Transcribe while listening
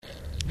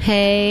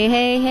Hey,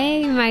 hey,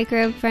 hey,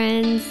 microbe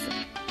friends.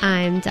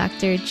 I'm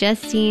Dr.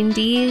 Justine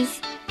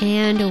Dees,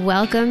 and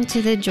welcome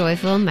to the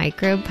Joyful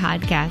Microbe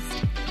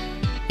Podcast.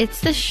 It's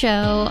the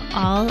show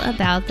all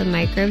about the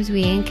microbes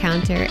we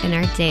encounter in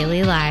our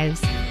daily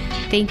lives.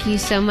 Thank you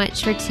so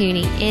much for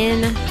tuning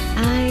in.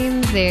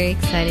 I'm very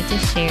excited to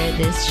share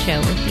this show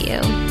with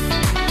you.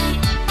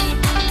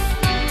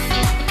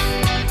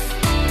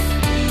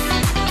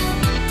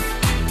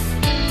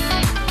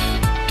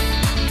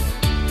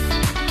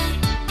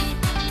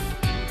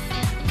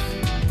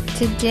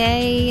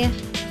 Today,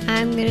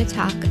 I'm going to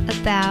talk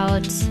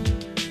about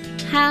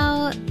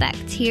how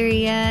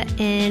bacteria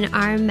in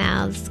our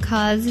mouths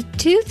cause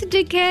tooth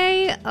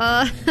decay.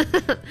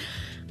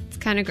 It's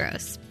kind of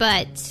gross,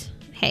 but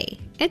hey,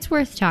 it's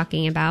worth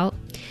talking about.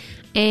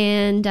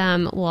 And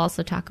we'll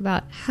also talk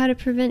about how to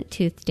prevent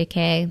tooth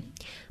decay.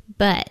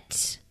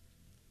 But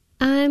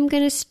I'm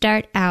going to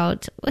start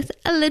out with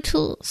a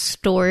little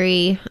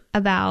story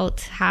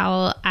about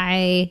how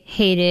I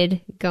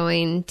hated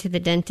going to the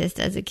dentist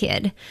as a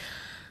kid.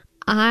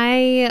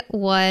 I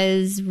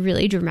was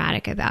really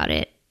dramatic about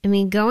it. I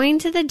mean, going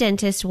to the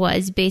dentist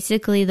was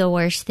basically the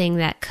worst thing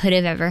that could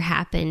have ever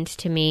happened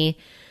to me.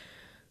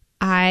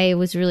 I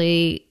was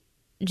really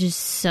just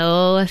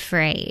so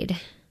afraid.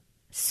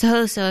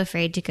 So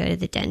afraid to go to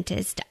the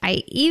dentist.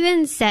 I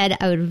even said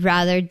I would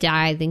rather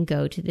die than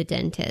go to the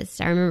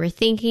dentist. I remember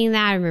thinking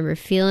that. I remember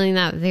feeling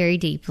that very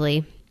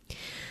deeply.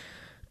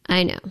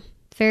 I know,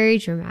 very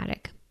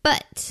dramatic.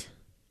 But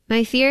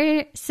my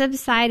fear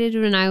subsided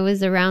when I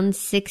was around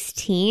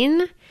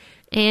 16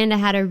 and I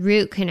had a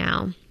root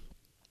canal.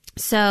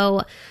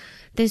 So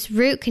this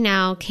root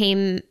canal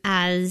came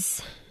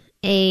as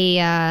the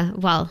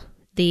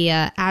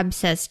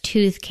abscess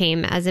tooth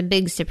came as a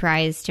big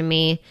surprise to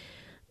me.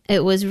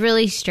 It was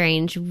really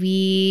strange.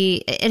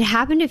 It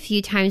happened a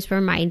few times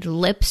where my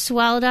lip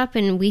swelled up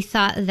and we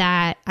thought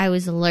that I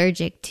was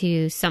allergic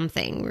to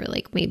something. We're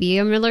like, maybe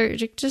I'm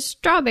allergic to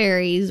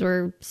strawberries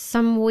or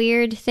some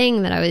weird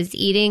thing that I was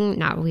eating.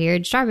 Not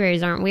weird.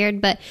 Strawberries aren't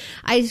weird, but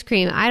ice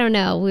cream. I don't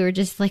know. We were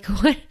just like,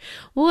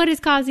 what is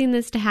causing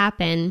this to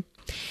happen?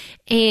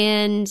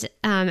 And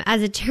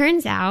as it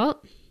turns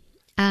out,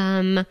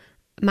 my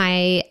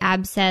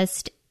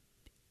abscessed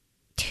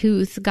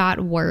tooth got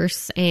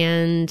worse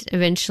and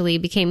eventually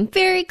became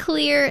very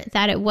clear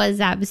that it was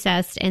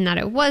abscessed and that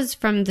it was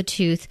from the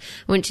tooth.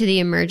 Went to the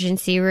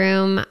emergency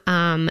room.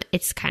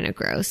 It's kind of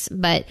gross,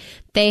 but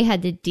they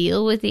had to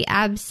deal with the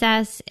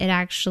abscess. It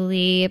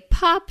actually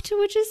popped,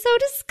 which is so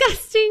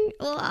disgusting.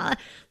 Ugh.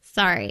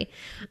 Sorry.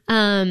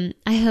 I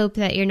hope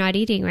that you're not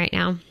eating right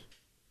now.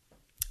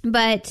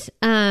 But,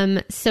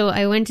 so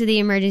I went to the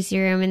emergency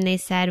room and they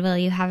said, well,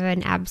 you have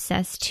an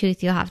abscessed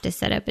tooth. You'll have to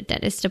set up a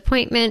dentist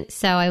appointment.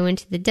 So I went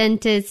to the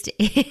dentist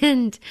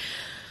and,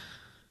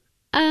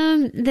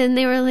 then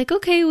they were like,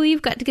 okay, well,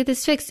 you've got to get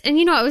this fixed.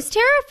 And I was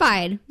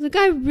terrified. Like,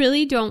 I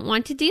really don't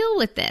want to deal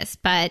with this,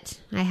 but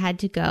I had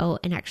to go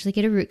and actually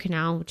get a root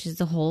canal, which is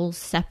a whole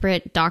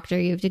separate doctor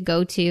you have to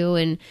go to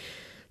and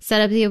set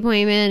up the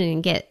appointment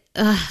and get,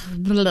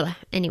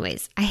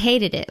 anyways, I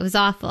hated it. It was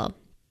awful,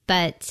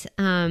 but,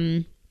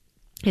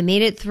 I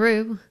made it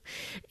through.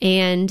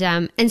 And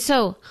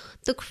so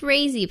the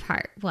crazy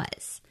part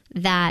was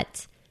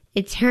that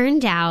it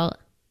turned out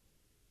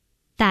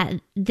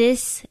that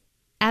this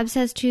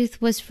abscessed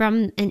tooth was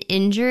from an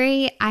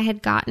injury I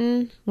had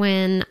gotten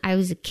when I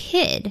was a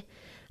kid.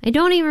 I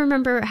don't even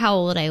remember how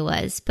old I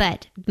was,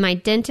 but my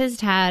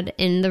dentist had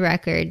in the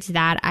records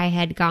that I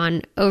had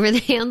gone over the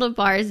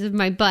handlebars of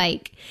my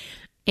bike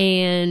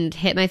and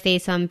hit my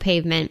face on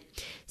pavement.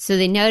 So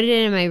they noted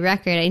it in my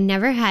record. I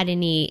never had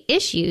any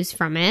issues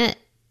from it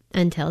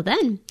until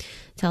then,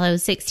 until I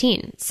was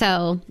 16.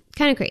 So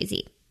kind of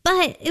crazy.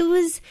 But it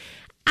was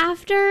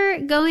after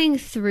going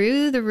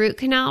through the root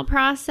canal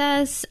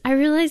process, I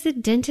realized the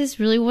dentist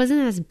really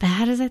wasn't as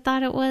bad as I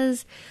thought it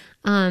was.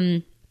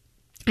 I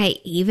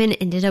even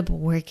ended up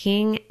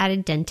working at a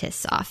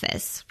dentist's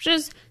office, which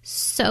is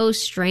so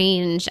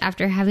strange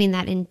after having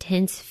that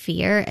intense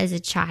fear as a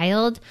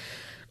child.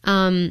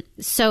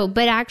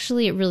 But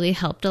actually it really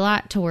helped a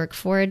lot to work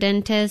for a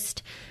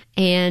dentist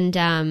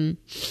and,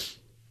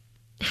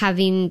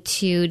 having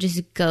to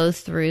just go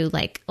through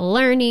like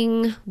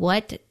learning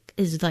what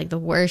is like the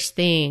worst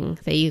thing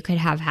that you could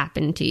have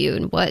happen to you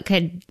and what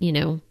could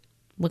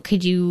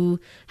you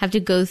have to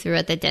go through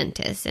at the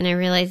dentist. And I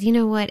realized, you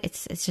know what,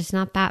 it's just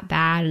not that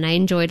bad. And I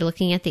enjoyed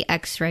looking at the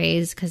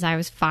x-rays because I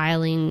was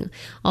filing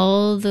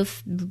all the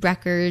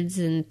records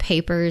and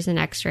papers and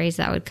x-rays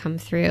that would come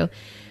through.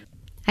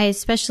 I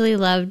especially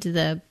loved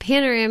the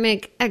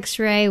panoramic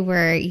x-ray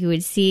where you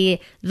would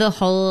see the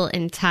whole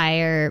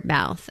entire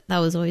mouth. That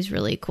was always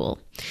really cool.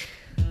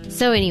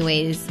 So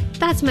anyways,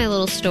 that's my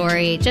little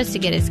story just to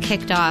get us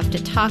kicked off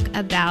to talk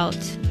about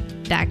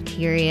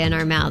bacteria in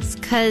our mouths.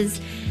 Because,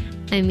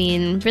 I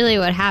mean, really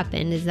what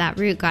happened is that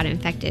root got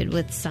infected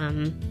with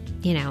some,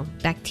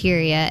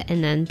 bacteria,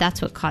 and then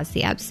that's what caused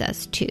the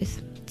abscessed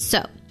tooth.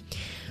 So,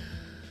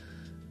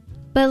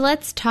 but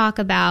let's talk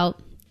about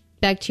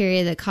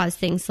bacteria that cause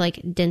things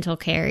like dental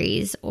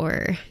caries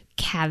or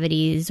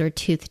cavities or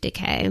tooth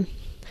decay.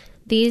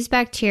 These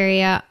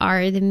bacteria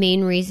are the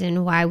main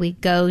reason why we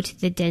go to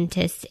the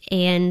dentist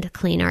and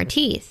clean our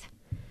teeth.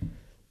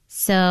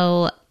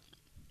 So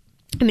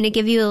I'm going to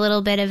give you a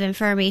little bit of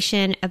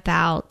information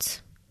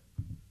about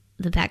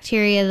the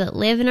bacteria that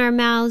live in our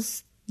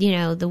mouths,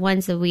 the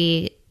ones that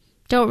we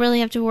don't really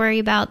have to worry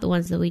about, the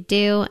ones that we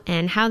do,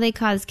 and how they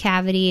cause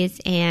cavities,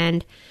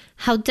 and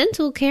how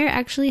dental care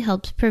actually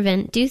helps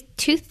prevent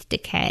tooth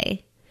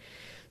decay.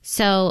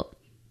 So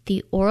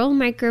the oral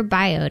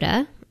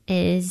microbiota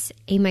is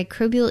a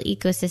microbial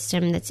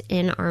ecosystem that's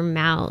in our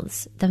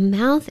mouths. The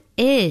mouth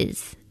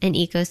is an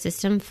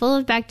ecosystem full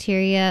of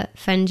bacteria,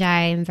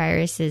 fungi, and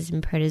viruses,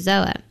 and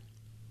protozoa.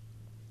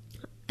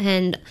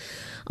 And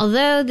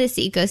although this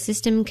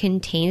ecosystem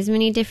contains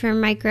many different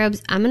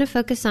microbes, I'm going to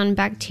focus on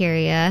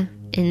bacteria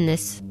in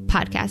this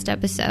podcast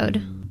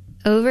episode.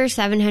 Over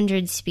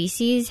 700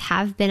 species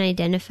have been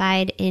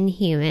identified in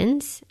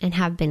humans and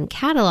have been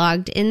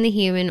cataloged in the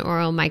Human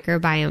Oral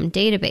Microbiome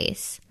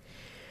Database.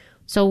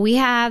 So we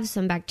have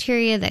some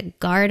bacteria that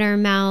guard our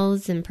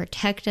mouths and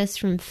protect us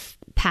from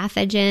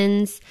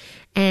pathogens,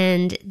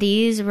 and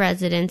these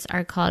residents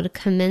are called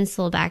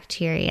commensal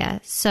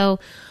bacteria. So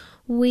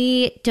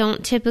we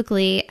don't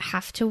typically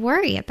have to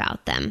worry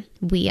about them.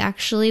 We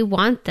actually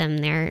want them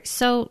there.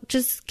 So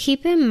just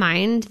keep in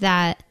mind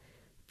that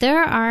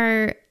there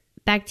are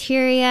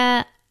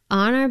bacteria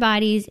on our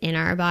bodies, in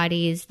our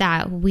bodies,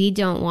 that we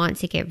don't want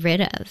to get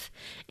rid of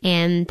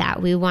and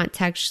that we want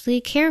to actually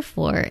care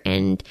for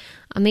and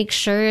make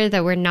sure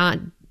that we're not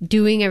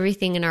doing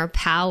everything in our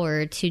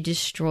power to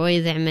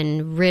destroy them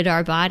and rid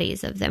our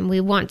bodies of them. We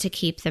want to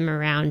keep them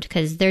around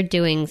because they're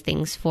doing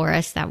things for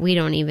us that we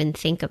don't even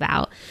think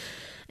about.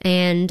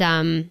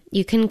 And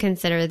you can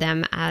consider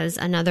them as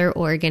another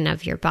organ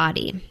of your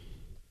body.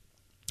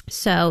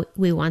 So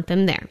we want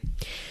them there.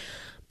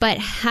 But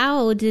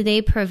how do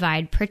they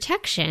provide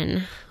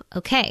protection?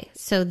 Okay,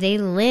 so they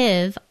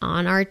live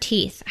on our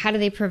teeth. How do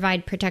they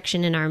provide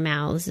protection in our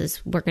mouths?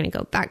 We're going to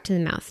go back to the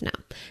mouth now.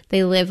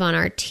 They live on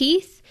our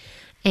teeth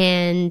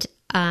and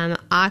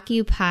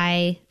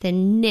occupy the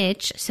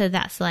niche. So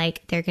that's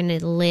like they're going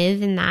to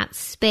live in that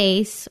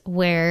space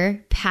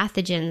where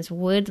pathogens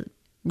would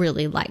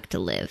really like to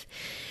live.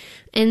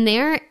 And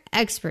they're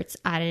experts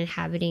at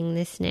inhabiting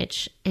this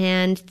niche,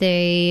 and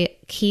they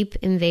keep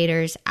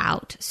invaders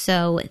out.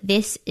 So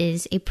this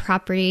is a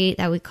property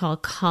that we call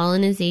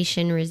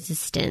colonization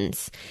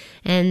resistance.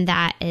 And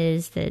that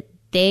is that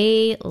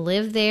they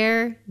live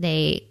there,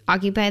 they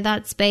occupy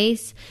that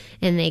space,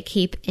 and they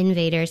keep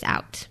invaders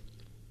out.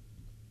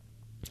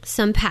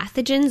 Some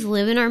pathogens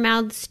live in our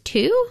mouths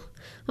too,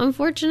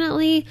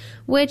 unfortunately,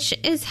 which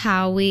is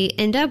how we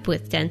end up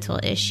with dental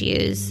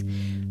issues.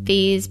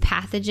 These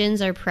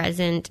pathogens are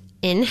present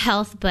in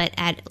health, but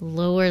at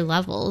lower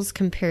levels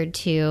compared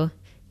to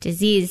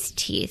diseased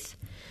teeth.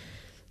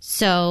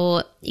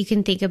 So you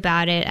can think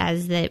about it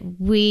as that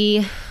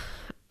we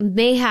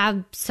may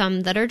have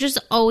some that are just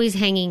always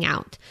hanging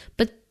out,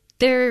 but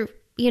they're,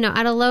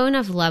 at a low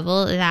enough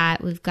level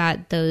that we've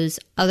got those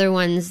other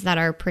ones that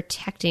are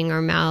protecting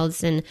our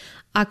mouths and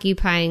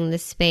occupying the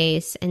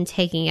space and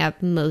taking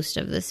up most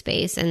of the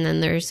space. And then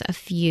there's a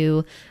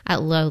few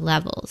at low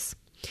levels.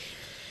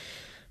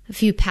 A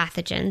few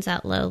pathogens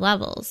at low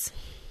levels.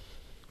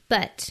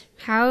 But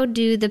how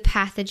do the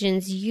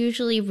pathogens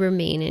usually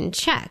remain in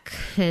check?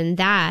 And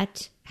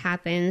that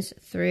happens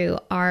through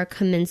our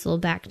commensal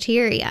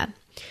bacteria,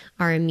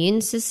 our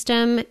immune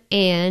system,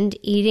 and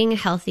eating a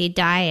healthy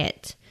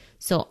diet.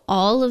 So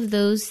all of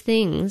those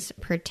things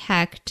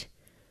protect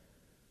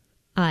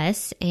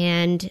us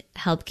and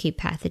help keep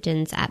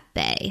pathogens at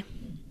bay.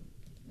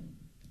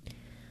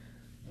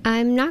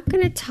 I'm not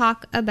going to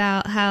talk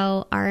about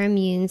how our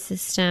immune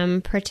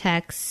system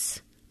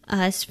protects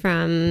us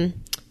from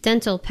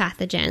dental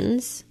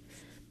pathogens,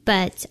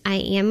 but I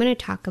am going to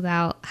talk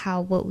about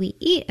how what we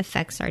eat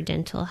affects our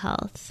dental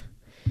health.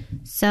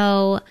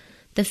 So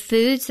the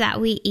foods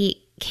that we eat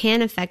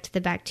can affect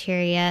the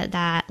bacteria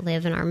that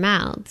live in our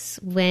mouths.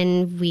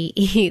 When we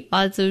eat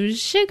lots of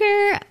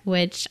sugar,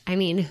 which,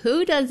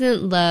 who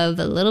doesn't love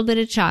a little bit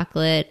of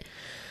chocolate?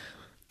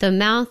 The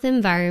mouth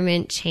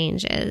environment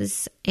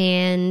changes,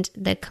 and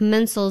the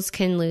commensals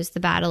can lose the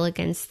battle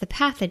against the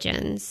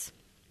pathogens.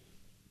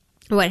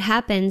 What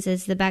happens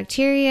is the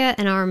bacteria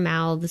in our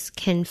mouths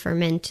can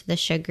ferment the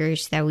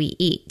sugars that we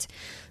eat.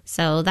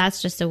 So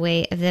that's just a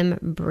way of them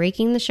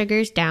breaking the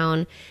sugars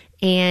down,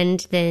 and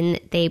then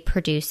they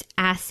produce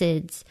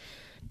acids.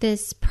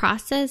 This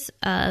process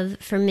of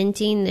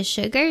fermenting the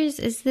sugars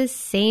is the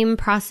same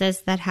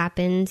process that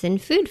happens in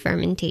food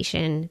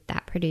fermentation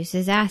that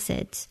produces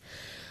acids.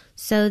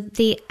 So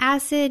the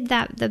acid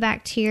that the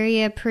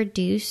bacteria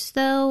produce,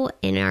 though,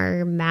 in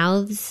our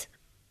mouths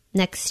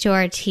next to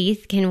our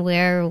teeth can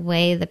wear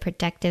away the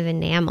protective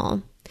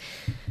enamel.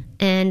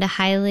 And a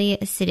highly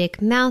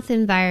acidic mouth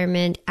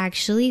environment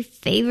actually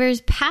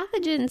favors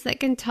pathogens that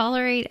can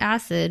tolerate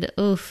acid.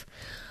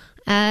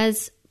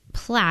 As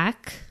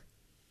plaque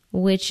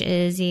which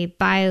is a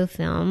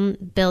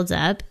biofilm, builds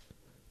up.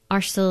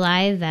 Our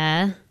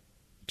saliva,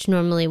 which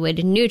normally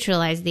would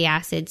neutralize the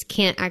acids,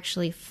 can't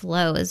actually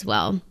flow as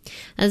well.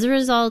 As a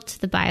result,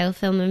 the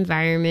biofilm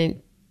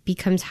environment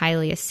becomes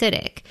highly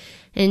acidic,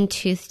 and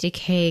tooth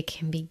decay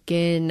can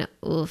begin.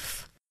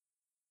 Oof.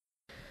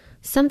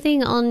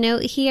 Something I'll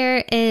note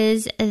here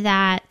is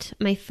that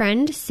my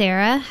friend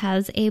Sarah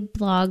has a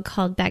blog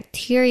called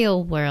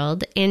Bacterial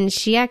World, and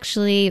she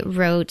actually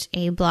wrote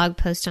a blog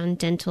post on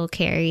dental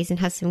caries and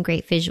has some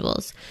great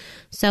visuals.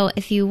 So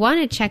if you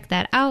want to check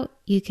that out,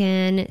 you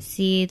can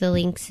see the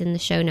links in the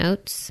show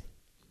notes.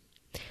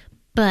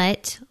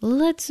 But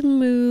let's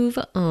move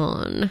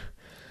on.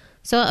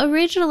 So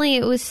originally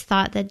it was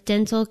thought that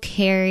dental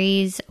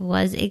caries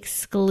was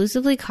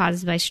exclusively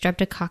caused by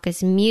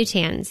Streptococcus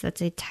mutans.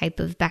 That's a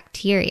type of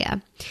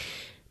bacteria.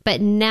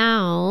 But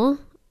now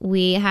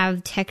we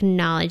have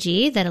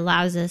technology that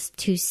allows us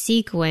to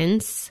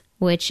sequence,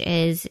 which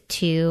is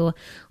to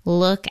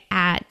look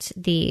at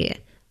the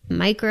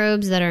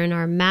microbes that are in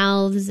our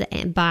mouths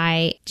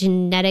by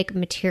genetic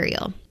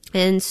material.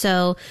 And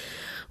so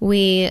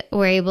we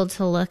were able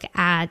to look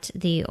at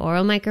the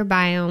oral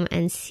microbiome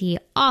and see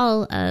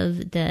all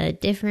of the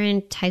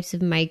different types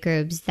of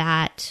microbes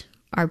that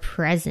are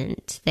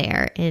present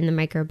there in the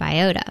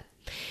microbiota.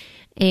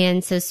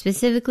 And so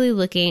specifically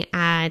looking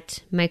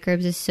at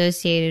microbes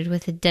associated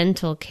with the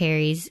dental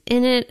caries,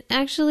 and it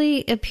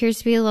actually appears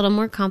to be a little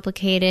more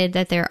complicated,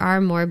 that there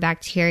are more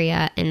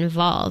bacteria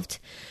involved.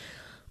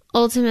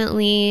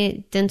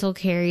 Ultimately, dental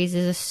caries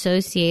is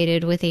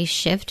associated with a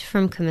shift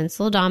from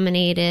commensal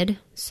dominated,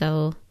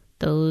 so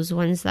those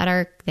ones that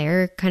are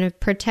there kind of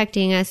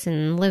protecting us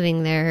and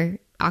living there,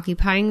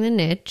 occupying the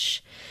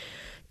niche,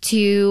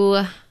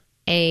 to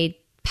a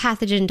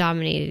pathogen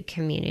dominated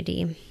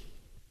community.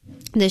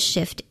 This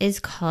shift is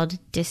called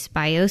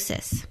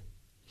dysbiosis.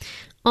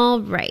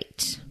 All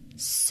right,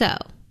 so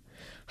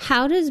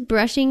how does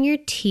brushing your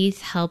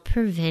teeth help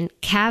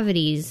prevent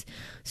cavities?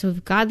 So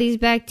we've got these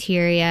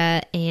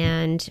bacteria,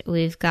 and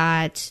we've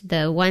got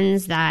the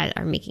ones that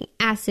are making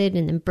acid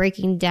and then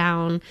breaking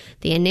down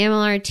the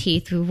enamel of our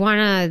teeth. We want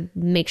to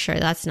make sure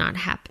that's not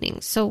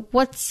happening. So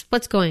what's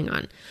going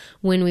on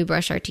when we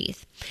brush our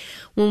teeth?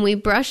 When we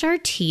brush our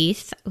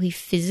teeth, we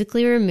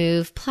physically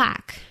remove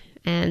plaque,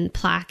 and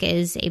plaque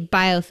is a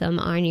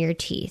biofilm on your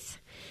teeth.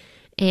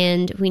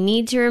 And we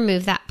need to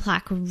remove that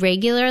plaque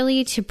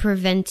regularly to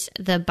prevent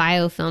the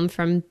biofilm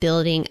from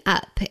building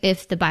up.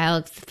 If the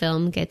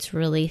biofilm gets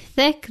really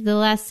thick, the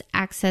less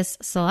access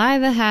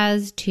saliva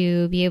has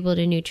to be able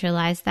to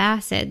neutralize the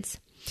acids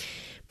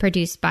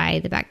produced by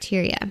the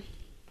bacteria.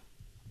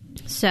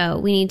 So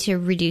we need to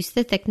reduce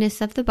the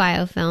thickness of the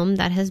biofilm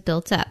that has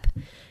built up.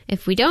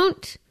 If we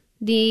don't,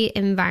 the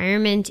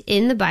environment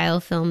in the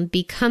biofilm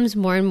becomes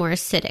more and more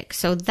acidic.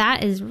 So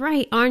that is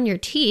right on your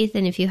teeth.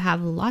 And if you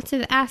have lots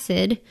of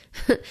acid,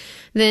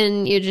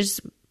 then you're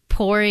just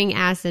pouring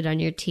acid on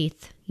your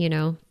teeth,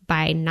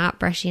 by not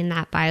brushing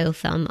that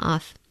biofilm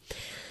off.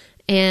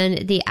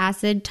 And the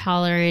acid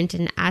tolerant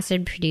and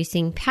acid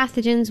producing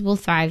pathogens will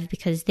thrive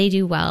because they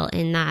do well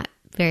in that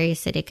very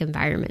acidic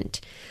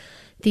environment.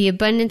 The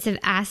abundance of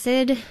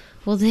acid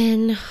will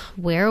then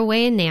wear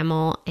away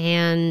enamel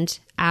and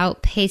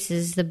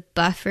outpaces the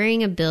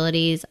buffering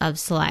abilities of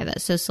saliva.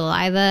 So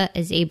saliva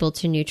is able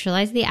to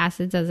neutralize the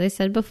acids, as I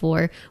said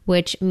before,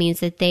 which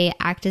means that they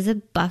act as a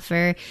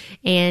buffer,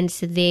 and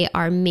so they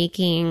are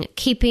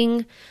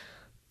keeping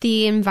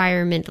the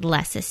environment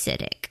less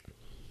acidic.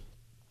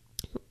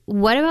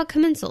 What about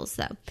commensals,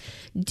 though?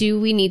 Do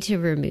we need to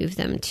remove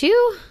them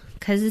too?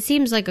 Because it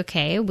seems like,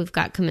 okay, we've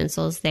got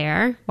commensals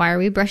there. Why are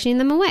we brushing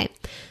them away?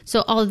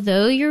 So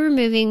although you're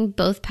removing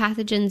both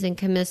pathogens and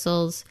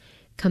commensals,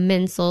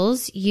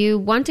 you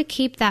want to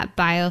keep that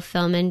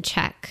biofilm in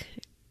check.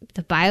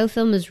 The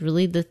biofilm is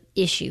really the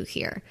issue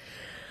here.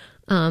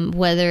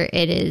 Whether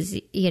it is,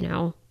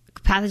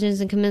 pathogens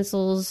and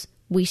commensals,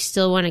 we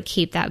still want to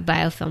keep that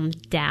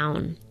biofilm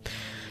down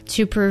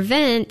to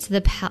prevent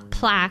the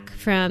plaque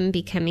from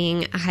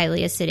becoming a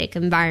highly acidic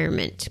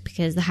environment,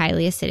 because the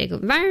highly acidic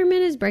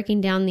environment is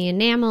breaking down the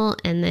enamel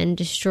and then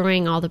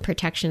destroying all the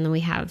protection that we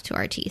have to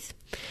our teeth.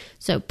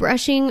 So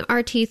brushing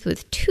our teeth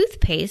with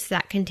toothpaste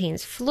that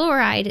contains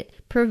fluoride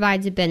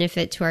provides a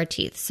benefit to our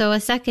teeth. So a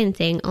second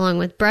thing, along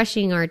with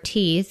brushing our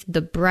teeth,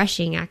 the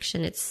brushing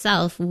action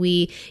itself,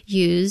 we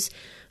use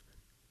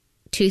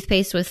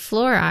toothpaste with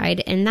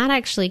fluoride, and that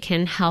actually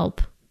can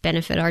help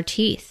benefit our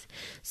teeth.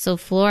 So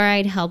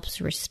fluoride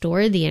helps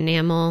restore the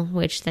enamel,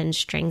 which then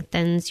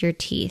strengthens your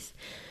teeth.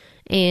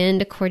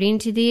 And according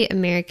to the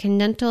American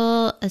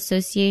Dental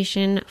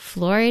Association,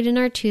 fluoride in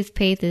our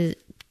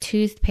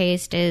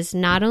toothpaste is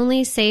not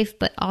only safe,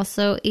 but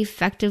also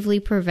effectively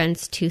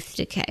prevents tooth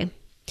decay.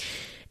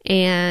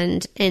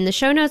 And in the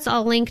show notes,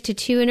 I'll link to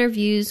 2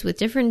 interviews with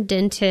different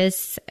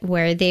dentists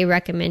where they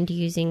recommend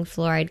using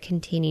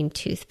fluoride-containing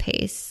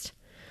toothpaste.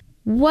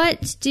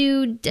 What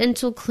do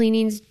dental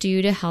cleanings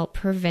do to help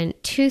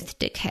prevent tooth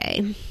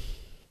decay?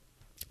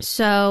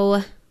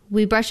 So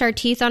we brush our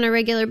teeth on a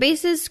regular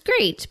basis,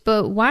 great.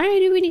 But why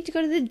do we need to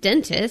go to the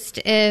dentist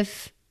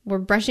if we're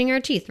brushing our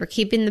teeth? We're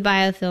keeping the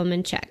biofilm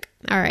in check.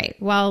 All right.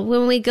 Well,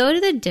 when we go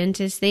to the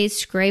dentist, they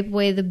scrape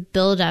away the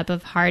buildup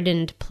of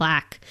hardened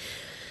plaque,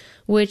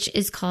 which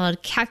is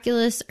called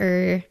calculus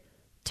or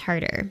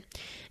tartar.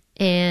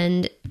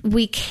 And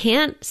we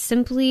can't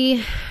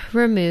simply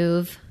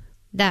remove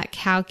that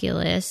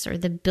calculus or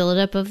the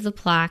buildup of the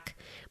plaque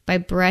by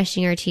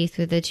brushing our teeth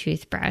with a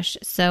toothbrush.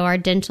 So our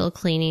dental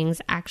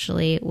cleanings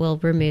actually will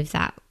remove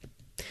that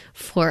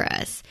for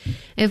us.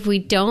 If we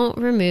don't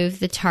remove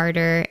the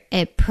tartar,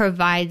 it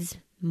provides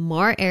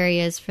more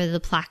areas for the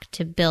plaque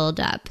to build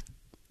up.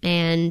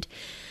 And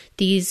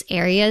these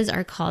areas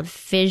are called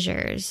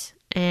fissures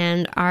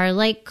and are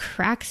like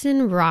cracks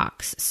in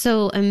rocks.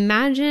 So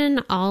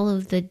imagine all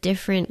of the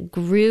different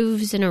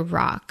grooves in a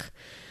rock.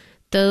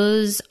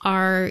 Those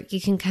are, you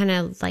can kind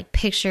of like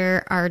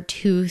picture our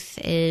tooth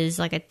is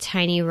like a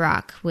tiny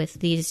rock with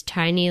these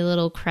tiny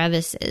little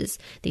crevices,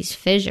 these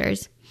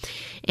fissures.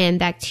 And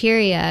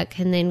bacteria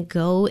can then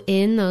go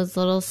in those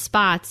little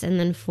spots and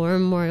then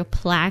form more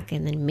plaque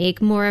and then make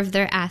more of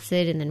their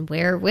acid and then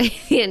wear away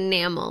the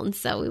enamel. And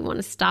so we want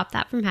to stop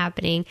that from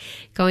happening.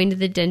 Going to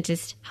the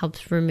dentist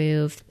helps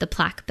remove the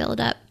plaque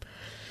buildup.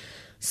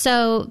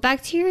 So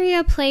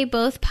bacteria play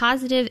both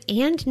positive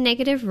and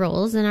negative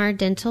roles in our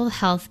dental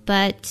health,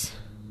 but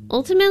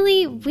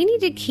ultimately we need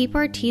to keep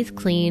our teeth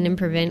clean and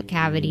prevent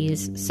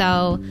cavities.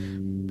 So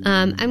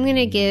I'm going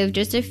to give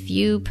just a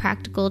few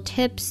practical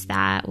tips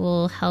that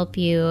will help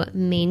you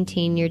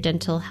maintain your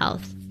dental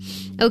health.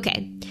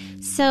 Okay,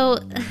 so,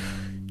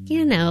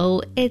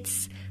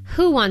 it's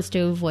who wants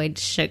to avoid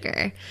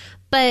sugar?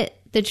 But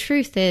the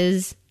truth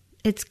is,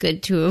 it's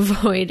good to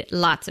avoid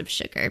lots of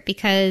sugar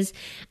because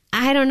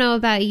I don't know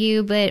about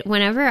you, but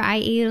whenever I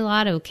eat a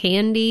lot of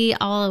candy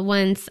all at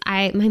once,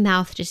 my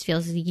mouth just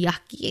feels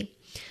yucky.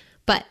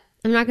 But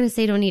I'm not going to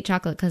say don't eat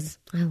chocolate because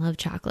I love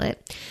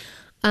chocolate.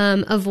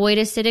 Avoid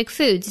acidic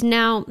foods.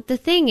 Now, the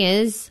thing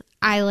is,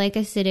 I like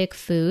acidic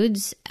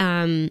foods.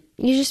 You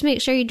just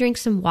make sure you drink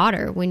some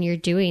water when you're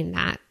doing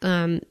that.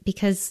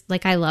 Because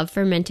I love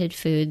fermented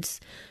foods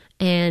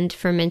and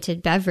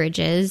fermented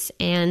beverages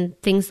and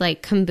things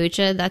like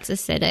kombucha, that's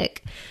acidic.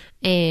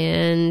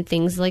 And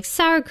things like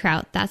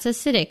sauerkraut, that's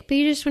acidic. But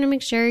you just want to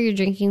make sure you're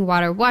drinking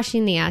water,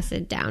 washing the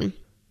acid down.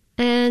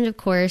 And of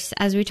course,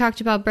 as we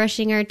talked about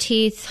brushing our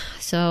teeth,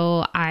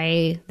 so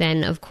I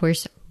then, of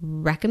course,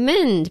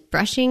 recommend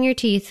brushing your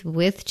teeth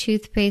with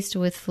toothpaste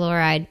with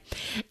fluoride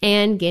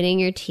and getting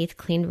your teeth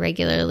cleaned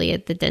regularly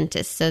at the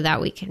dentist so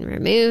that we can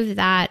remove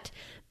that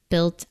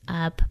built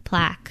up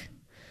plaque.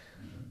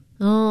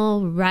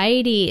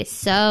 Alrighty,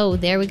 so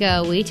there we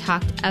go. We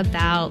talked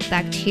about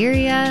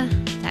bacteria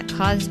that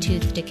cause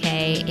tooth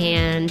decay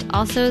and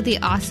also the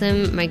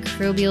awesome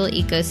microbial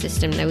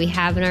ecosystem that we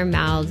have in our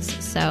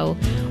mouths. So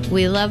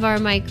we love our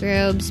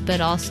microbes,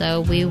 but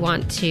also we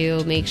want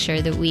to make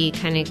sure that we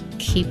kind of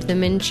keep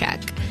them in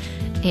check.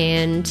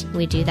 And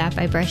we do that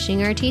by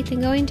brushing our teeth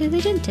and going to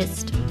the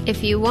dentist.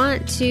 If you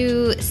want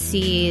to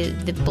see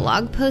the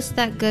blog post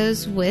that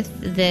goes with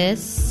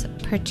this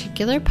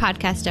particular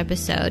podcast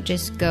episode,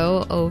 just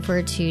go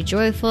over to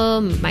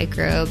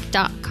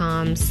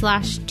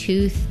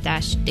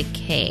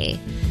joyfulmicrobe.com/tooth-decay.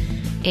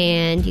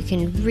 And you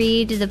can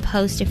read the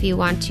post if you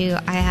want to.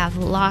 I have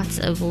lots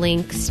of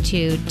links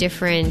to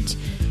different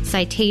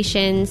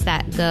citations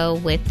that go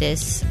with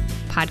this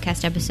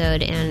podcast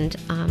episode and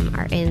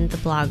are in the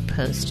blog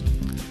post.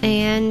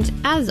 And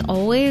as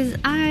always,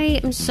 I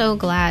am so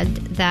glad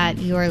that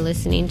you're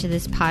listening to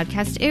this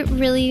podcast. It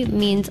really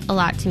means a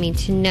lot to me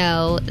to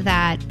know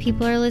that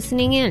people are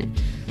listening in.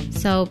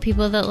 So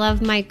people that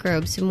love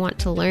microbes and want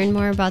to learn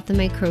more about the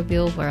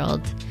microbial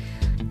world.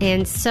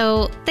 And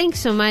so thanks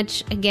so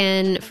much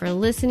again for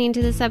listening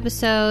to this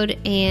episode.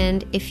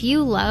 And if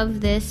you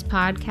love this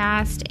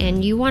podcast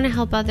and you want to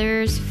help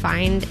others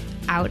find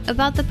out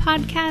about the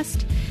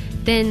podcast,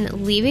 then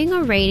leaving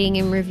a rating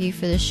and review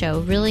for the show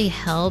really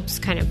helps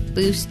kind of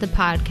boost the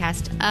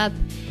podcast up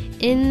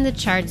in the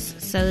charts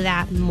so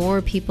that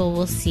more people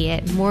will see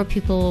it, more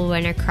people will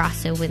run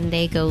across it when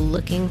they go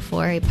looking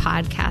for a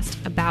podcast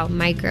about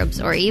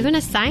microbes or even a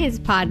science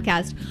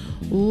podcast.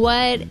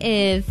 What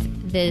if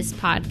this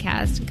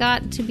podcast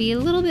got to be a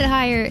little bit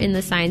higher in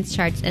the science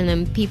charts and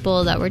then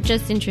people that were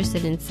just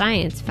interested in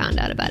science found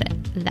out about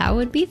it? That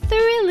would be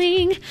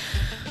thrilling.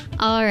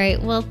 All right.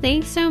 Well,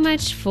 thanks so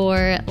much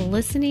for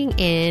listening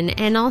in.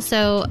 And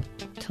also,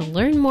 to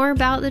learn more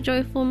about the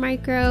Joyful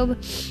Microbe,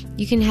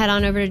 you can head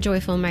on over to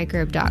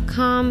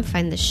joyfulmicrobe.com,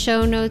 find the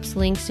show notes,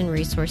 links, and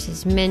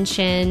resources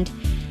mentioned.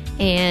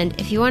 And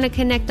if you want to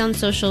connect on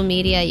social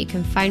media, you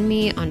can find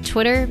me on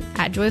Twitter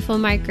at Joyful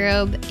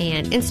Microbe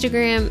and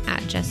Instagram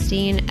at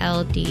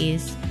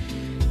JustineLDs.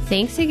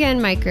 Thanks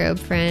again, microbe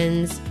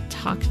friends.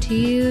 Talk to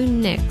you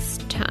next